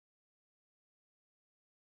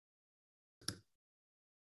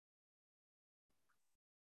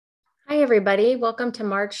Hi, everybody. Welcome to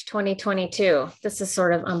March 2022. This is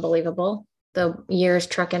sort of unbelievable. The year's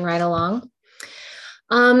trucking right along.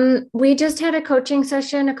 We just had a coaching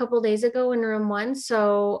session a couple days ago in room one.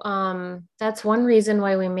 So that's one reason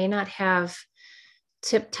why we may not have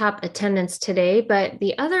tip-top attendance today. But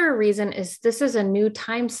the other reason is this is a new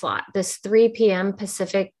time slot, this 3 p.m.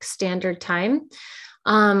 Pacific Standard Time.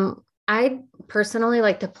 I personally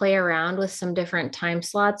like to play around with some different time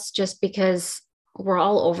slots just because we're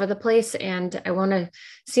all over the place. And I want to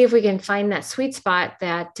see if we can find that sweet spot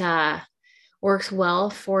that works well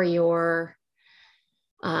for your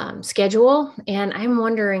schedule. And I'm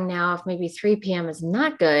wondering now if maybe 3 p.m. is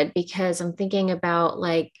not good because I'm thinking about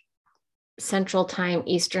like Central Time,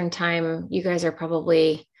 Eastern Time. You guys are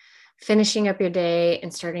probably finishing up your day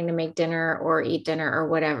and starting to make dinner or eat dinner or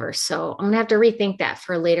whatever. So I'm going to have to rethink that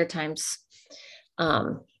for later times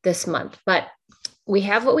this month. But we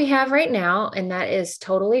have what we have right now, and that is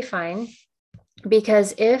totally fine.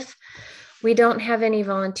 Because if we don't have any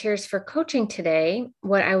volunteers for coaching today,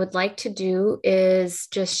 what I would like to do is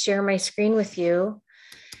just share my screen with you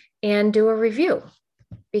and do a review,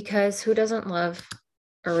 because who doesn't love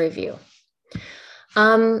a review?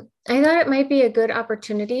 I thought it might be a good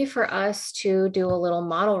opportunity for us to do a little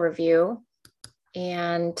model review,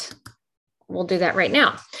 and we'll do that right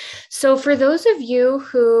now. So for those of you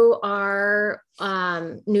who are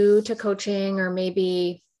new to coaching or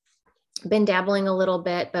maybe been dabbling a little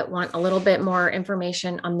bit, but want a little bit more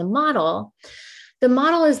information on the model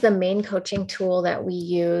is the main coaching tool that we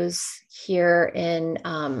use here in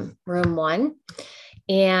room one.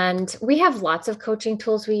 And we have lots of coaching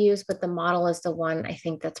tools we use, but the model is the one I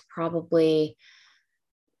think that's probably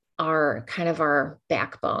our kind of our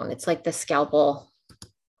backbone. It's like the scalpel,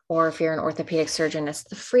 or if you're an orthopedic surgeon, it's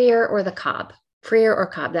the Freer or the Cobb. Freer or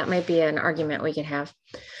Cobb, that might be an argument we could have.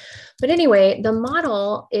 But anyway, the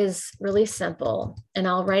model is really simple, and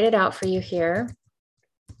I'll write it out for you here.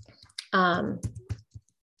 It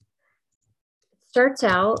starts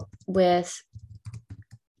out with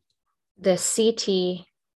the CTFAR.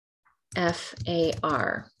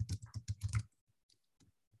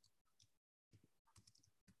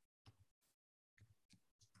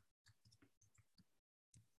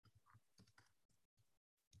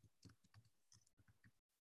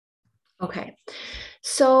 Okay,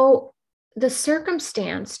 so the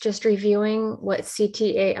circumstance, just reviewing what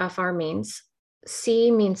CTAFR means,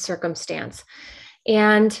 C means circumstance.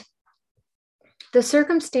 And the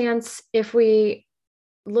circumstance, if we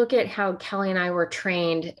look at how Kelly and I were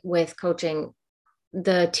trained with coaching,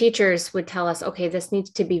 the teachers would tell us, okay, this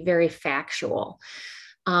needs to be very factual,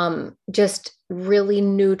 just really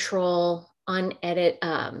neutral,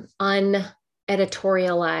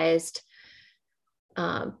 uneditorialized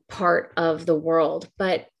part of the world.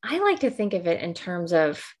 But I like to think of it in terms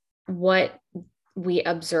of what we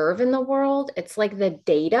observe in the world. It's like the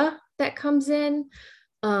data that comes in.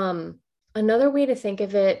 Another way to think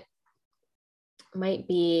of it might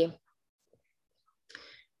be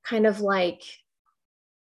kind of like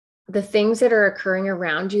the things that are occurring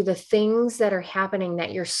around you, the things that are happening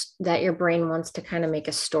that your brain wants to kind of make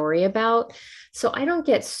a story about. So I don't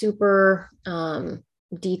get super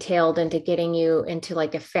detailed into getting you into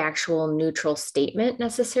like a factual neutral statement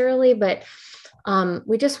necessarily, but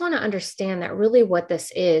we just want to understand that really what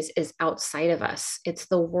this is outside of us. It's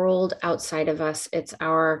the world outside of us. It's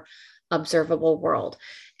our observable world.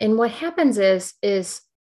 And what happens is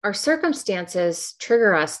our circumstances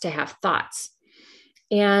trigger us to have thoughts.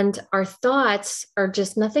 And our thoughts are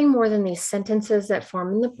just nothing more than these sentences that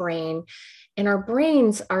form in the brain. And our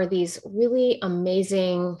brains are these really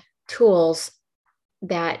amazing tools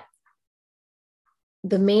that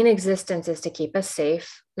the main existence is to keep us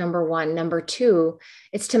safe, number one. Number two,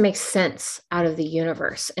 it's to make sense out of the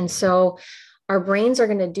universe. And so our brains are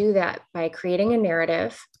going to do that by creating a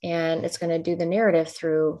narrative, and it's going to do the narrative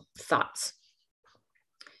through thoughts.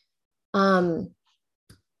 Our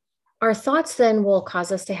thoughts then will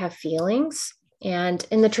cause us to have feelings. And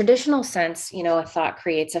in the traditional sense, a thought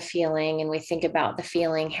creates a feeling, and we think about the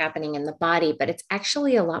feeling happening in the body, but it's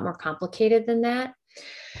actually a lot more complicated than that.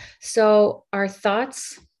 So our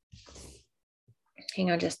thoughts, hang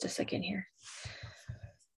on just a second here.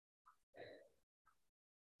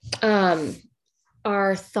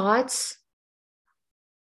 Our thoughts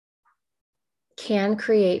can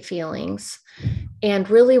create feelings. And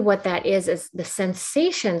really what that is the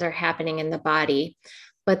sensations are happening in the body,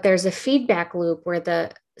 but there's a feedback loop where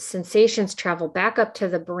the sensations travel back up to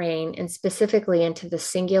the brain and specifically into the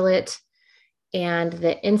cingulate and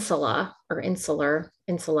the insula.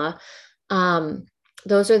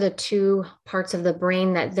 those are the two parts of the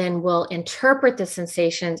brain that then will interpret the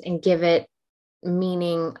sensations and give it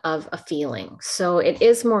meaning of a feeling. So it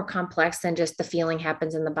is more complex than just the feeling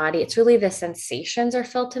happens in the body. It's really the sensations are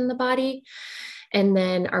felt in the body. And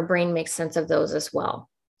then our brain makes sense of those as well.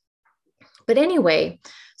 But anyway,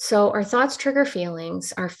 so our thoughts trigger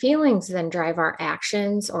feelings. Our feelings then drive our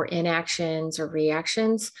actions or inactions or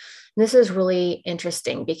reactions. And this is really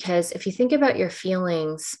interesting because if you think about your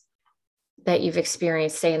feelings that you've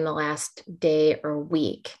experienced, say in the last day or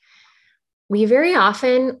week, we very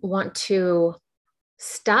often want to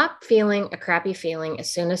stop feeling a crappy feeling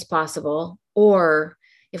as soon as possible. Or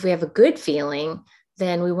if we have a good feeling,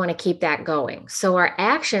 then we want to keep that going. So our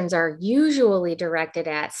actions are usually directed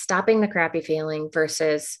at stopping the crappy feeling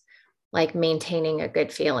versus like maintaining a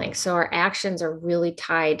good feeling. So our actions are really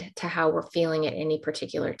tied to how we're feeling at any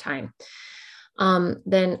particular time.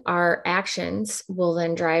 Then our actions will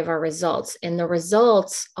then drive our results. And the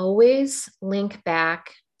results always link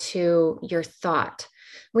back to your thought.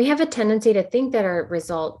 We have a tendency to think that our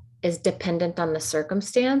result is dependent on the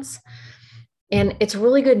circumstance. And it's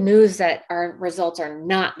really good news that our results are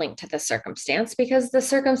not linked to the circumstance because the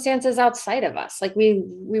circumstance is outside of us. Like we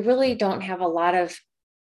really don't have a lot of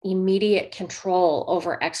immediate control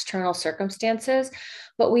over external circumstances,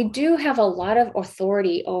 but we do have a lot of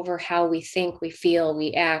authority over how we think, we feel,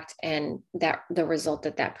 we act, and that the result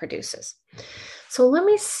that produces. So let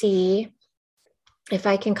me see if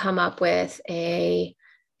I can come up with an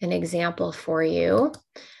example for you.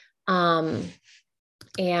 And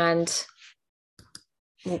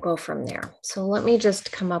we'll go from there. So let me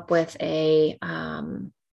just come up with a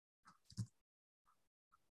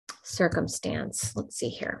circumstance. Let's see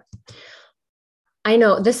here. I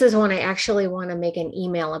know this is one I actually want to make an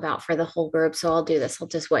email about for the whole group. So I'll do this. I'll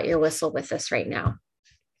just wet your whistle with this right now.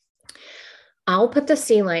 I'll put the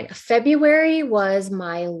C line. February was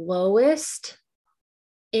my lowest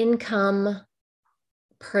income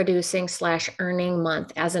producing / earning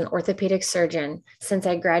month as an orthopedic surgeon since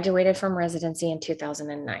I graduated from residency in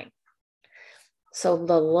 2009. So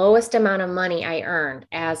the lowest amount of money I earned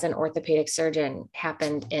as an orthopedic surgeon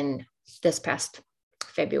happened in this past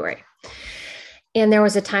February. And there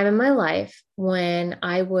was a time in my life when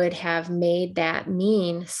I would have made that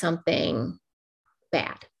mean something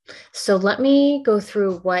bad. So let me go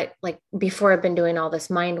through what, like before I've been doing all this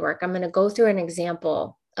mind work, I'm going to go through an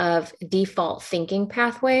example of default thinking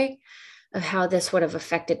pathway of how this would have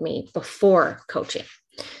affected me before coaching.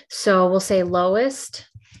 So we'll say lowest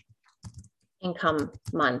income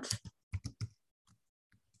month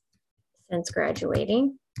since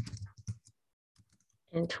graduating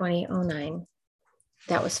in 2009.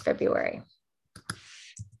 That was February.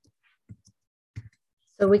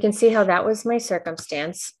 So we can see how that was my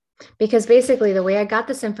circumstance, because basically the way I got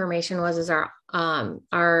this information was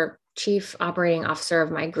our chief operating officer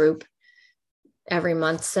of my group every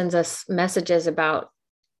month sends us messages about,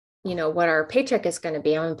 what our paycheck is going to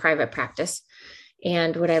be. I'm in private practice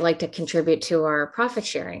and would I like to contribute to our profit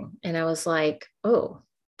sharing? And I was like, oh,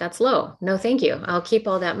 that's low. No, thank you. I'll keep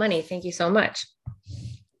all that money. Thank you so much.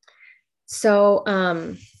 So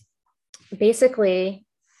basically,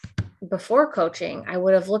 before coaching, I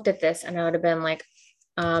would have looked at this and I would have been like,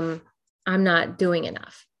 I'm not doing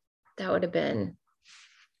enough. That would have been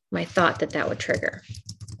my thought that would trigger.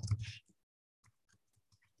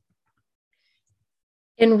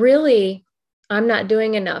 And really, I'm not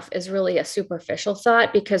doing enough is really a superficial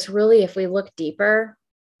thought, because really, if we look deeper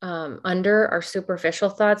under our superficial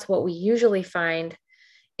thoughts, what we usually find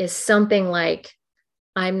is something like,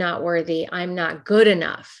 I'm not worthy, I'm not good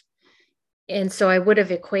enough. And so I would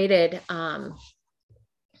have equated I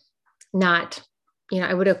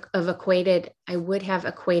would have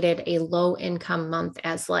equated a low income month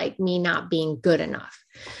as like me not being good enough.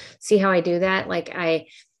 See how I do that? Like I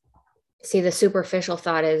see the superficial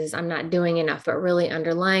thought is I'm not doing enough, but really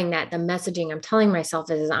underlying that, the messaging I'm telling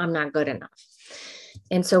myself is I'm not good enough.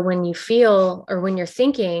 And so when you feel, or when you're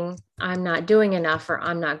thinking I'm not doing enough or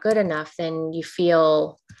I'm not good enough, then you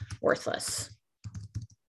feel worthless.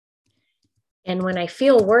 And when I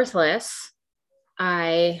feel worthless,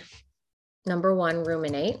 I, number one,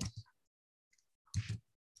 ruminate.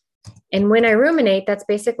 And when I ruminate, that's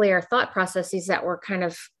basically our thought processes that we're kind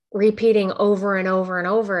of repeating over and over and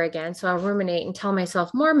over again. So I'll ruminate and tell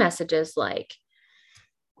myself more messages like,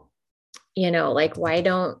 like, why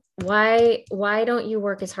don't you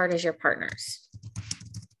work as hard as your partners?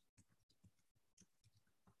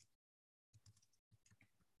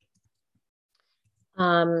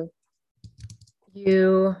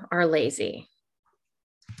 You are lazy.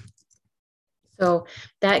 So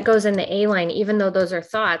that goes in the A line. Even though those are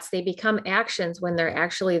thoughts, they become actions when they're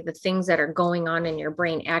actually the things that are going on in your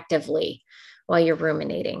brain actively while you're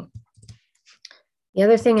ruminating. The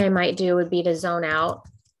other thing I might do would be to zone out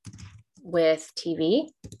with TV.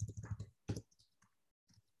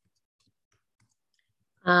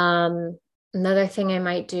 Another thing I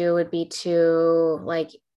might do would be to like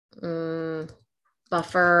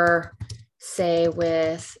buffer, say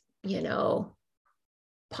with,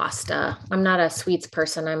 pasta. I'm not a sweets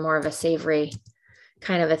person. I'm more of a savory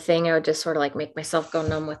kind of a thing. I would just sort of like make myself go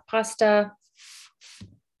numb with pasta.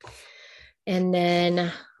 And then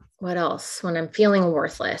what else? When I'm feeling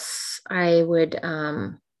worthless, I would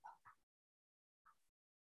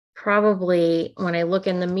probably, when I look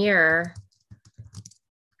in the mirror,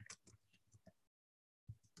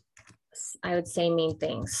 I would say mean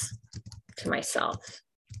things to myself.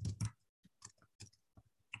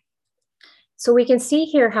 So we can see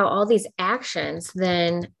here how all these actions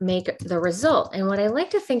then make the result. And what I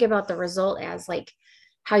like to think about the result as like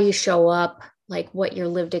how you show up, like what your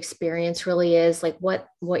lived experience really is, like what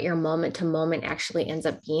your moment to moment actually ends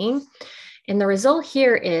up being. And the result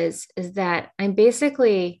here is that I'm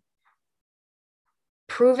basically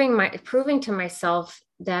proving to myself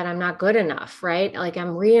that I'm not good enough, right? Like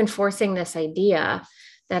I'm reinforcing this idea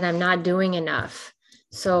that I'm not doing enough.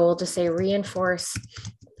 So we'll just say reinforce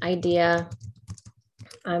idea,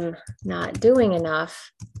 I'm not doing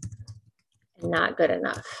enough and not good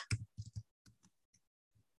enough.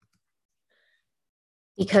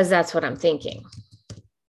 Because that's what I'm thinking.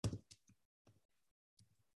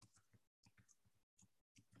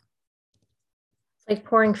 It's like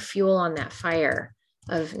pouring fuel on that fire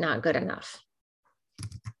of not good enough.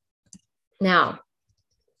 Now,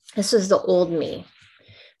 this is the old me.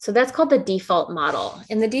 So that's called the default model.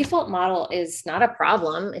 And the default model is not a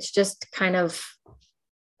problem. It's just kind of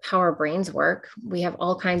how our brains work. We have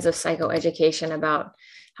all kinds of psychoeducation about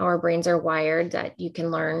how our brains are wired that you can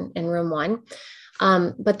learn in room 1.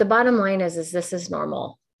 But the bottom line is this is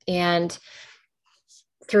normal. And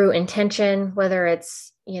through intention, whether it's,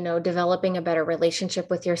 developing a better relationship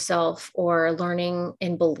with yourself or learning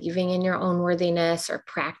and believing in your own worthiness or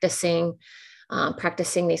practicing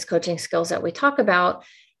these coaching skills that we talk about,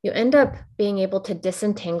 you end up being able to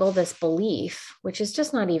disentangle this belief, which is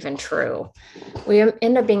just not even true. We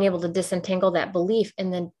end up being able to disentangle that belief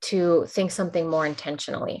and then to think something more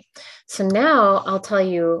intentionally. So now I'll tell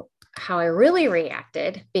you how I really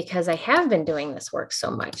reacted because I have been doing this work so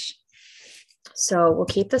much. So we'll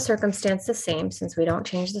keep the circumstance the same since we don't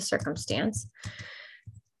change the circumstance.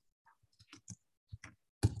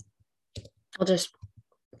 I'll just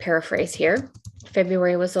paraphrase here.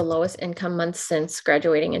 February was the lowest income month since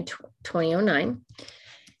graduating in 2009.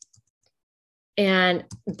 And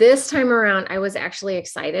this time around, I was actually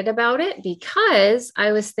excited about it because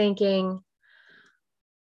I was thinking,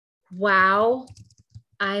 wow,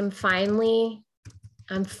 I'm finally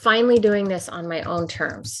doing this on my own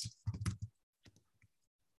terms.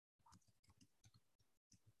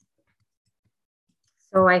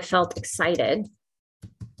 So I felt excited.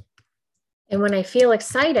 And when I feel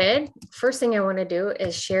excited, first thing I want to do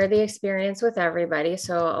is share the experience with everybody.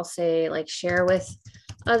 So I'll say like share with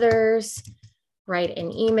others, write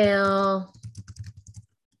an email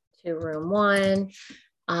to room 1.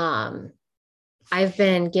 I've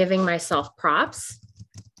been giving myself props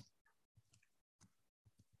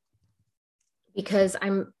because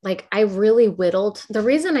I really whittled. The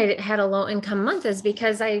reason I had a low income month is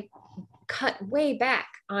because I cut way back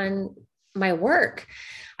on my work.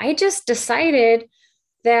 I just decided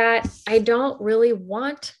that I don't really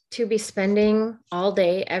want to be spending all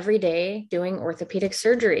day, every day doing orthopedic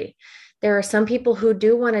surgery. There are some people who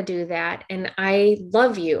do want to do that, and I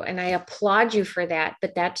love you and I applaud you for that,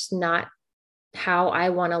 but that's not how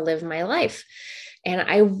I want to live my life. And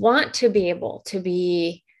I want to be able to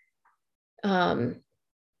be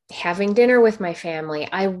having dinner with my family.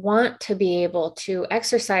 I want to be able to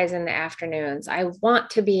exercise in the afternoons. I want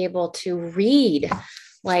to be able to read.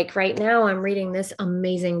 Like right now, I'm reading this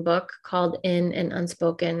amazing book called In an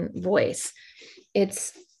Unspoken Voice.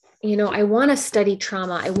 It's, I want to study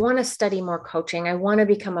trauma. I want to study more coaching. I want to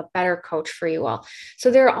become a better coach for you all.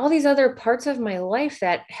 So there are all these other parts of my life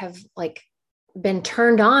that have like been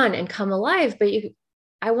turned on and come alive, but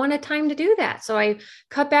I wanted time to do that. So I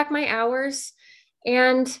cut back my hours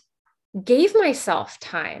and gave myself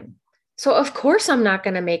time. So of course I'm not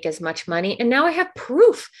going to make as much money. And now I have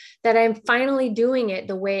proof that I'm finally doing it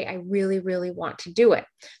the way I really, really want to do it.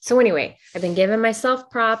 So anyway, I've been giving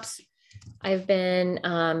myself props. I've been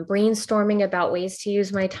brainstorming about ways to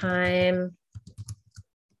use my time.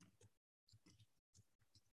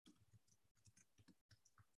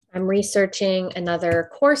 I'm researching another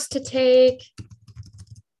course to take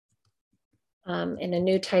in a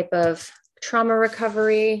new type of trauma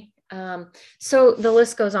recovery. So the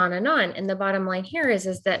list goes on. And the bottom line here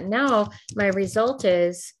is that now my result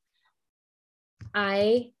is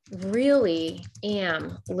I really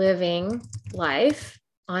am living life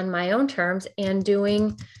on my own terms and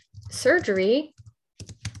doing surgery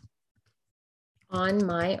on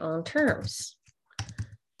my own terms.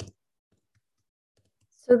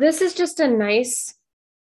 So this is just a nice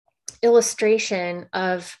illustration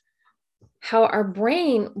of how our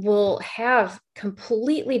brain will have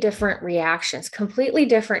completely different reactions, completely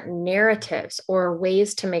different narratives or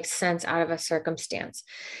ways to make sense out of a circumstance.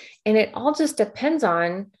 And it all just depends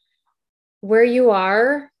on where you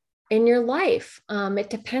are in your life. It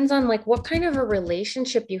depends on like what kind of a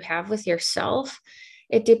relationship you have with yourself.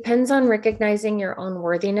 It depends on recognizing your own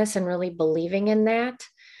worthiness and really believing in that.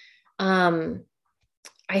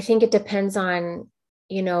 I think it depends on,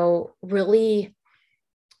 really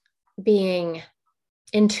being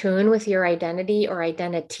in tune with your identity or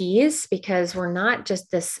identities, because we're not just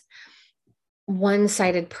this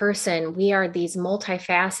one-sided person. We are these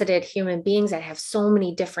multifaceted human beings that have so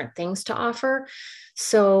many different things to offer.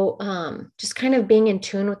 So just kind of being in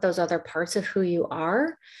tune with those other parts of who you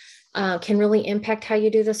are can really impact how you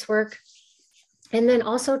do this work. And then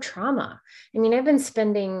also trauma. I mean, I've been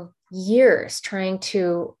spending years trying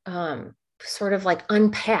to sort of like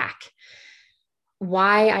unpack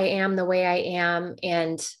why I am the way I am,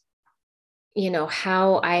 and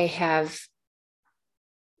how I have,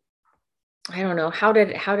 I don't know, how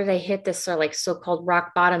did I hit this sort of like so-called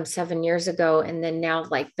rock bottom 7 years ago, and then now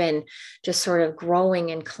like been just sort of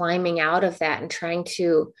growing and climbing out of that and trying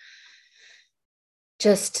to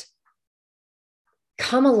just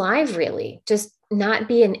come alive, really, just not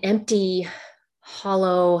be an empty,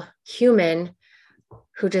 hollow human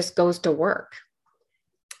who just goes to work.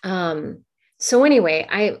 So anyway,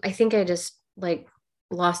 I think I just like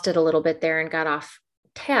lost it a little bit there and got off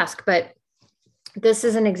task, but this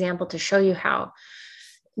is an example to show you how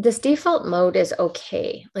this default mode is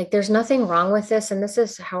okay. Like there's nothing wrong with this. And this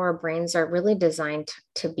is how our brains are really designed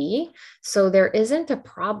to be. So there isn't a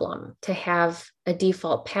problem to have a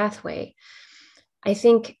default pathway. I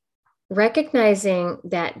think recognizing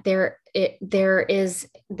that there is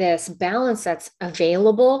this balance that's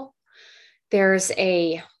available. There's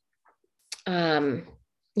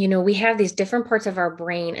we have these different parts of our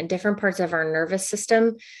brain and different parts of our nervous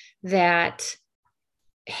system that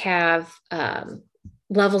have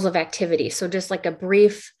levels of activity. So just like a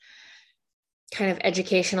brief kind of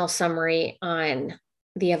educational summary on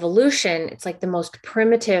the evolution, it's like the most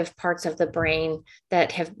primitive parts of the brain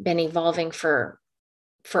that have been evolving for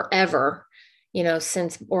forever,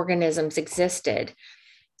 since organisms existed.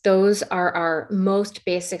 Those are our most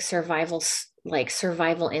basic survival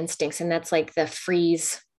instincts. And that's like the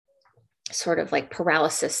freeze, sort of like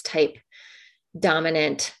paralysis type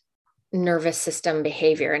dominant nervous system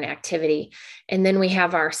behavior and activity. And then we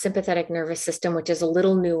have our sympathetic nervous system, which is a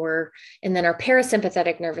little newer. And then our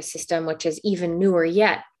parasympathetic nervous system, which is even newer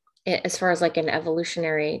yet, as far as like an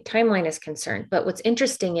evolutionary timeline is concerned. But what's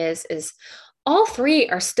interesting is all three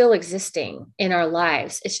are still existing in our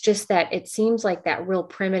lives. It's just that it seems like that real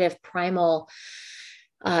primitive primal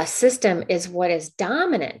system is what is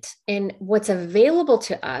dominant. And what's available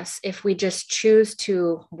to us, if we just choose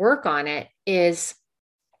to work on it, is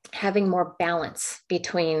having more balance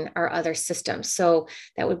between our other systems. So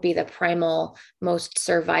that would be the primal, most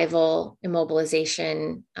survival,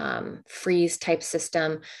 immobilization, freeze type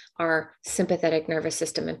system, our sympathetic nervous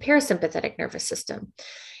system and parasympathetic nervous system.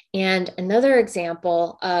 And another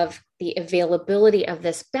example of the availability of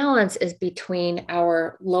this balance is between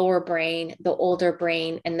our lower brain, the older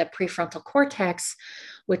brain, and the prefrontal cortex,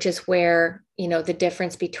 which is where, the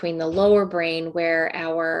difference between the lower brain, where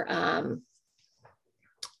our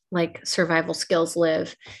like survival skills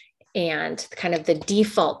live, and kind of the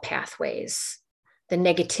default pathways, the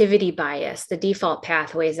negativity bias, the default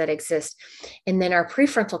pathways that exist. And then our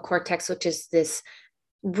prefrontal cortex, which is this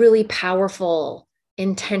really powerful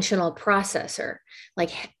intentional processor.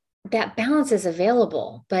 Like that balance is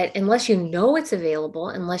available, but unless you know it's available,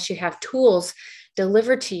 unless you have tools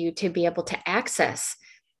delivered to you to be able to access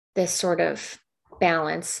this sort of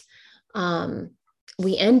balance,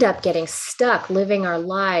 we end up getting stuck living our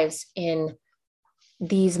lives in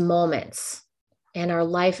these moments. And our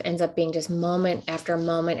life ends up being just moment after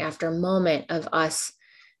moment after moment of us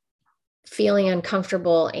feeling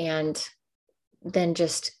uncomfortable and then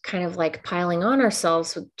just kind of like piling on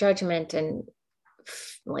ourselves with judgment and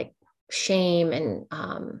like shame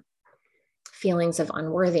and feelings of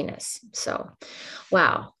unworthiness. So,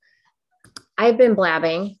 wow. I've been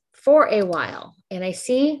blabbing for a while and I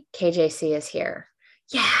see KJC is here.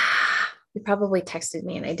 Yeah. You probably texted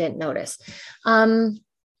me and I didn't notice. Um,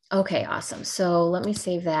 okay, awesome. So let me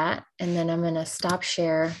save that and then I'm going to stop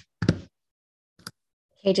share.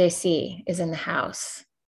 KJC is in the house.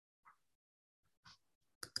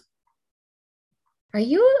 Are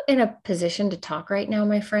you in a position to talk right now,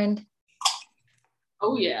 my friend?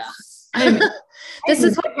 Oh, yeah. This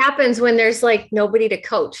is what happens when there's like nobody to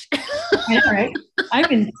coach. I know, right? I'm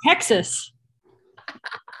in Texas.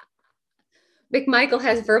 McMichael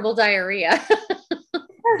has verbal diarrhea.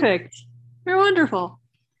 Perfect. You're wonderful.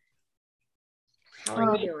 How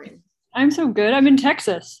are you doing? I'm so good. I'm in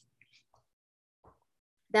Texas.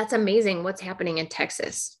 That's amazing. What's happening in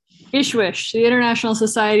Texas? ISHWISH, the International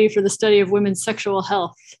Society for the Study of Women's Sexual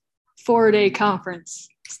Health, 4-day conference.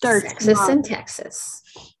 Starts Texas in Texas.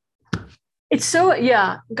 It's so,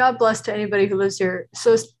 yeah, God bless to anybody who lives here.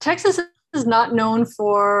 So Texas is not known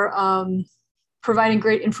for providing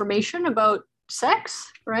great information about sex,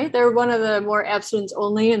 right? They're one of the more abstinence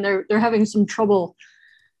only, and they're having some trouble.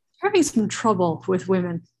 They're having some trouble with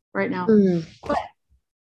women right now. But,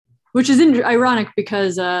 which is ironic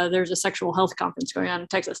because there's a sexual health conference going on in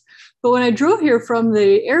Texas. But when I drove here from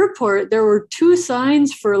the airport, there were 2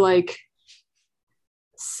 signs for like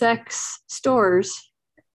sex stores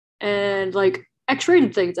and like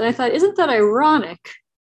X-rated things. And I thought, isn't that ironic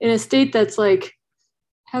in a state that's like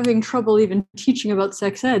having trouble even teaching about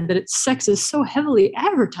sex ed, that sex is so heavily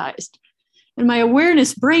advertised? And my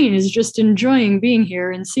awareness brain is just enjoying being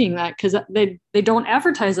here and seeing that because they don't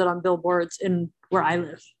advertise it on billboards in where I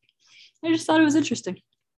live. I just thought it was interesting.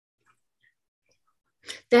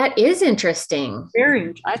 That is interesting.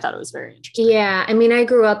 I thought it was very interesting. Yeah. I mean, I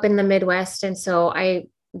grew up in the Midwest, and so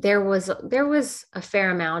there was a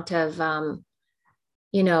fair amount of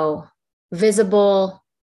visible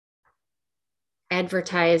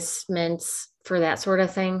advertisements for that sort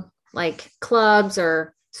of thing, like clubs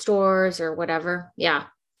or stores or whatever. Yeah.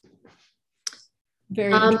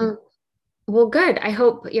 Very interesting. Well, good. I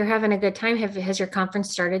hope you're having a good time. Has your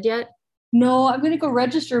conference started yet? No, I'm going to go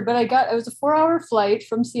register, but it was a 4-hour flight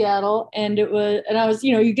from Seattle, and I was,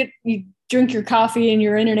 you drink your coffee and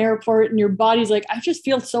you're in an airport and your body's like, I just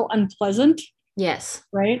feel so unpleasant. Yes.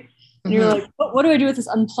 Right. And you're like, what do I do with this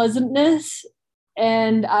unpleasantness?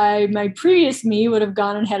 And my previous me would have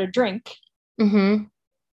gone and had a drink. Mm-hmm.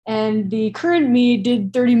 And the current me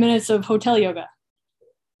did 30 minutes of hotel yoga.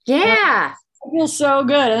 Yeah. I feel so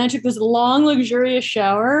good. And I took this long, luxurious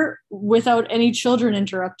shower without any children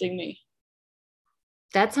interrupting me.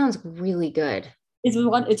 That sounds really good.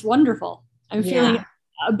 It's wonderful. I'm feeling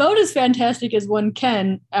about as fantastic as one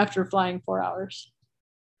can after flying 4 hours.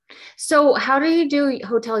 So how do you do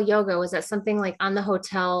hotel yoga? Was that something like on the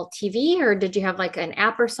hotel TV, or did you have like an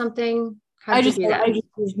app or something? How did you do that? I just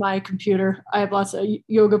use my computer. I have lots of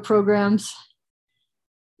yoga programs.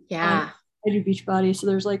 Yeah. I do Beachbody, so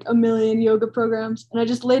there's like a million yoga programs. And I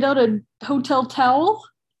just laid out a hotel towel,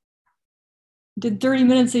 did 30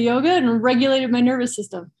 minutes of yoga, and regulated my nervous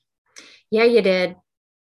system. Yeah, you did.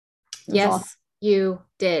 Yes, awesome. You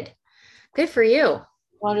did. Good for you. I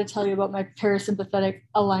wanted to tell you about my parasympathetic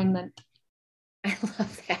alignment. I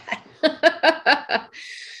love that.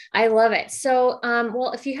 I love it. So,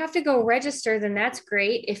 well, if you have to go register, then that's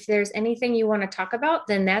great. If there's anything you want to talk about,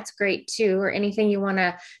 then that's great too, or anything you want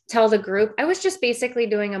to tell the group. I was just basically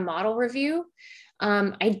doing a model review.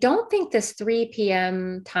 I don't think this 3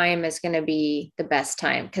 p.m. time is going to be the best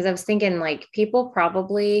time, because I was thinking like people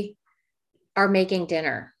probably are making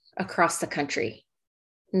dinner across the country,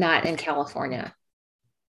 not in California.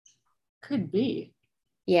 Could be.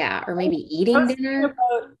 Yeah, or maybe eating dinner.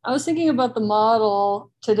 I was thinking about the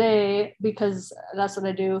model today because that's what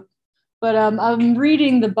I do. But I'm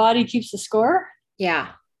reading The Body Keeps the Score. Yeah.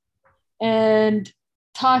 And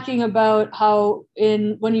talking about how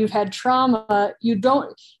when you've had trauma,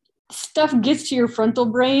 stuff gets to your frontal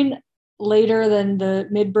brain later than the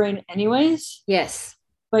midbrain anyways. Yes.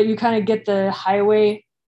 But you kind of get the highway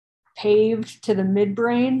paved to the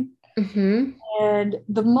midbrain. Mm-hmm. And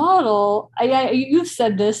the model, you've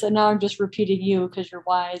said this, and now I'm just repeating you because you're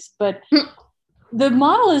wise, but the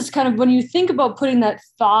model is kind of, when you think about putting that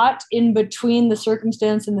thought in between the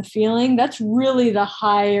circumstance and the feeling, that's really the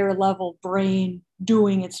higher level brain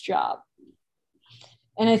doing its job.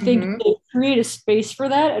 And I think they create a space for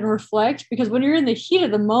that and reflect, because when you're in the heat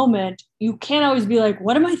of the moment, you can't always be like,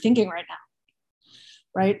 what am I thinking right now?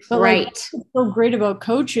 Right. But right. Like, what's so great about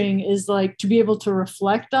coaching is like to be able to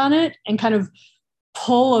reflect on it and kind of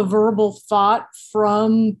pull a verbal thought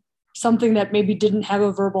from something that maybe didn't have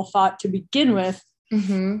a verbal thought to begin with,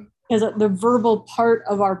 because the verbal part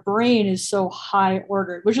of our brain is so high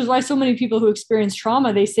ordered, which is why so many people who experience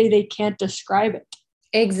trauma, they say they can't describe it.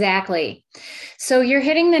 Exactly. So you're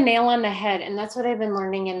hitting the nail on the head. And that's what I've been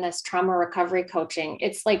learning in this trauma recovery coaching.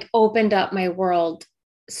 It's like opened up my world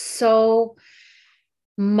so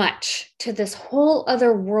much to this whole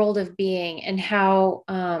other world of being, and how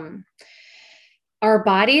our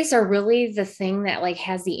bodies are really the thing that like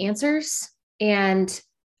has the answers. And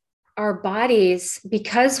our bodies,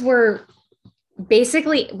 because we're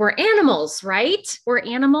animals, right? We're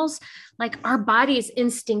animals. Like our bodies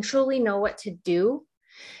instinctually know what to do.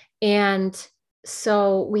 And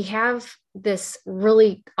so we have this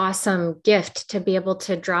really awesome gift to be able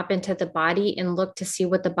to drop into the body and look to see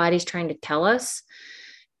what the body's trying to tell us.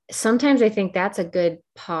 Sometimes I think that's a good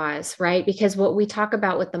pause, right? Because what we talk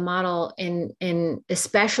about with the model, and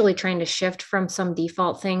especially trying to shift from some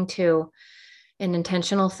default thing to an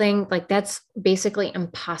intentional thing, like that's basically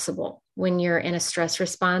impossible when you're in a stress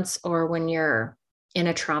response or when you're in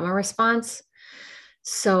a trauma response.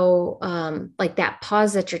 So, like that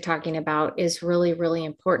pause that you're talking about is really, really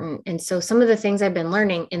important. And so, some of the things I've been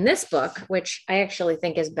learning in this book, which I actually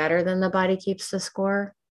think is better than The Body Keeps the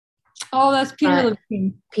Score. Oh, that's Peter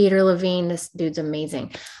Levine. Peter Levine, this dude's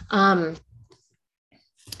amazing.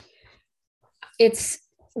 It's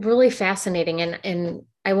really fascinating, and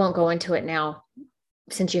I won't go into it now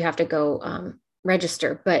since you have to go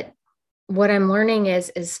register. But what I'm learning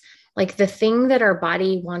is like the thing that our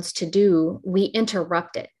body wants to do, we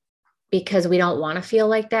interrupt it because we don't want to feel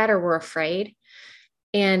like that or we're afraid.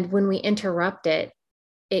 And when we interrupt it,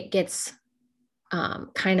 it gets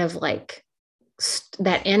kind of like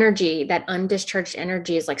that energy, that undischarged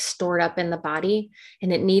energy is like stored up in the body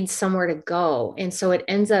and it needs somewhere to go. And so it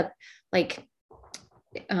ends up like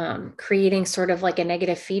creating sort of like a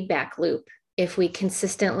negative feedback loop if we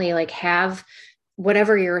consistently like have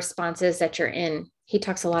whatever your response is that you're in. He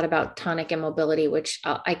talks a lot about tonic immobility, which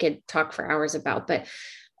I could talk for hours about, but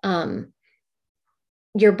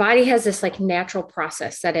your body has this like natural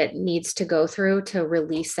process that it needs to go through to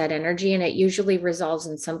release that energy. And it usually resolves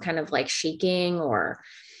in some kind of like shaking or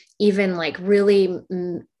even like really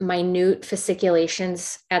minute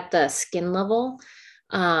fasciculations at the skin level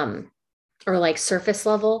or like surface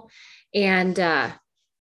level. And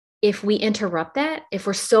if we interrupt that, if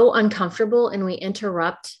we're so uncomfortable and we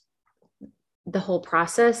interrupt the whole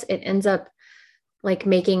process, it ends up like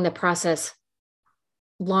making the process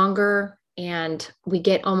longer and we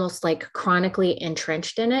get almost like chronically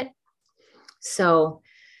entrenched in it. So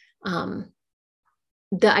the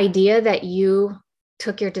idea that you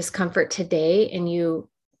took your discomfort today and you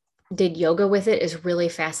did yoga with it is really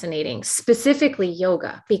fascinating, specifically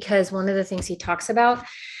yoga, because one of the things he talks about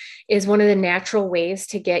is one of the natural ways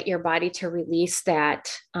to get your body to release that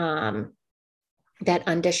that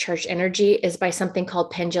undischarged energy is by something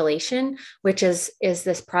called pendulation, which is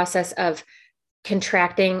this process of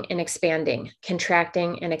contracting and expanding,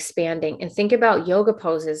 contracting and expanding. And think about yoga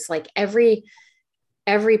poses, like every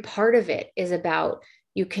part of it is about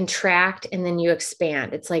you contract and then you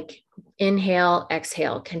expand. It's like inhale,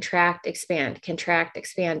 exhale, contract, expand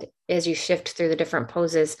as you shift through the different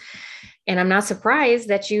poses. And I'm not surprised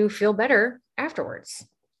that you feel better afterwards.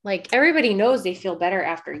 Like everybody knows they feel better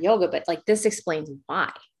after yoga, but like this explains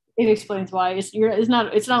why. It explains why. It's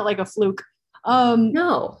not like a fluke.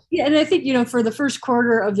 No. Yeah, and I think, for the first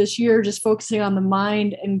quarter of this year, just focusing on the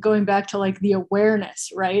mind and going back to like the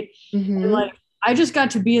awareness, right? Mm-hmm. And like I just got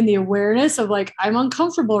to be in the awareness of like I'm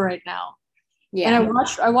uncomfortable right now. Yeah. And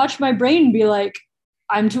I watched my brain be like,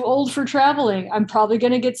 I'm too old for traveling. I'm probably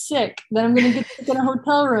gonna get sick. Then I'm gonna get sick in a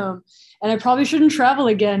hotel room. And I probably shouldn't travel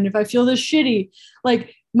again if I feel this shitty.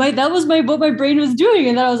 Like that was what my brain was doing.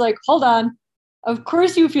 And then I was like, hold on. Of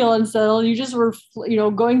course you feel unsettled. You just were,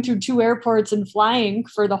 going through 2 airports and flying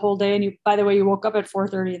for the whole day. And by the way, you woke up at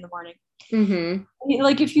 4:30 in the morning. Mm-hmm.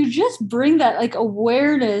 Like if you just bring that like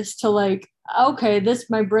awareness to like, okay,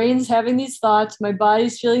 my brain's having these thoughts, my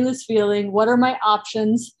body's feeling this feeling. What are my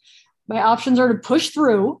options? My options are to push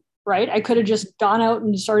through, right? I could have just gone out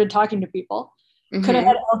and started talking to people. Mm-hmm. Could have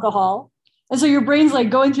had alcohol. And so your brain's like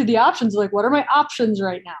going through the options, like, what are my options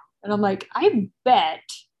right now? And I'm like, I bet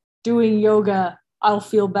doing yoga, I'll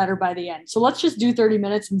feel better by the end. So let's just do 30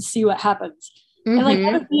 minutes and see what happens. Mm-hmm. And like,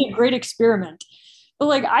 that would be a great experiment. But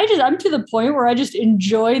like, I'm to the point where I just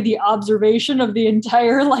enjoy the observation of the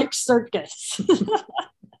entire like circus.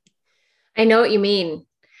 I know what you mean.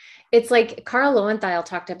 It's like Carl Lowenthal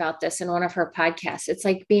talked about this in one of her podcasts. It's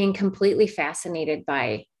like being completely fascinated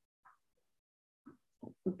by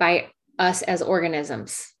us as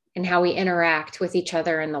organisms and how we interact with each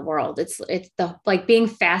other in the world. It's the like being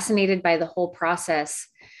fascinated by the whole process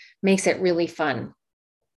makes it really fun.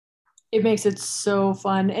 It makes it so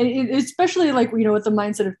fun. And especially like, with the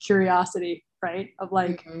mindset of curiosity, right? Of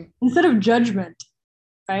like, Mhm. instead of judgment,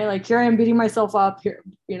 right? Like here I am beating myself up here,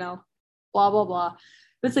 blah, blah, blah.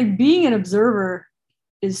 But it's like being an observer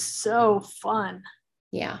is so fun.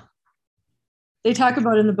 Yeah. They talk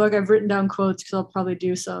about in the book, I've written down quotes because I'll probably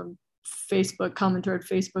do some Facebook comment toward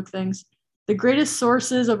Facebook things. The greatest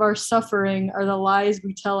sources of our suffering are the lies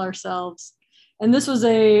we tell ourselves. And this was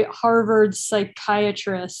a Harvard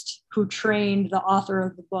psychiatrist who trained the author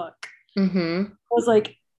of the book. Mm-hmm. Was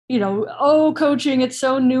like, oh, coaching, it's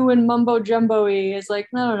so new and mumbo jumbo-y. It's like,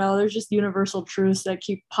 no, no, no. There's just universal truths that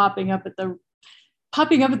keep popping up at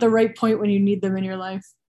the right point when you need them in your life.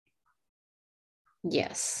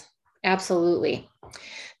 Yes, absolutely.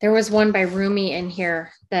 There was one by Rumi in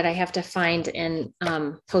here that I have to find and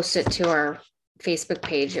post it to our Facebook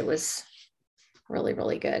page. It was really,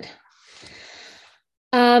 really good.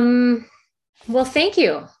 Um, well, thank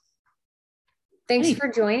you. Thanks Hey, for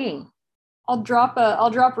joining. I'll drop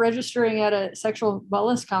registering at a sexual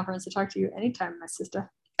wellness conference to talk to you anytime, my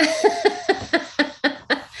sister.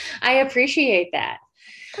 I appreciate that.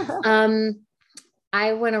 Um,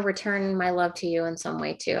 I want to return my love to you in some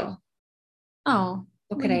way too. Oh,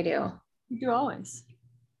 What well, could I you, do? you do always.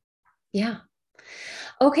 Yeah.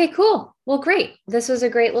 Okay, cool. Well, great. This was a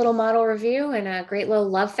great little model review and a great little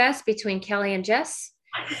love fest between Kelly and Jess.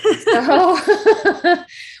 So,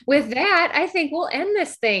 with that, I think we'll end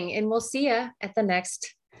this thing and we'll see you at the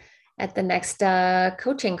next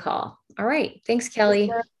coaching call. All right. Thanks, Kelly.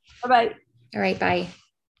 Bye bye. All right. Bye.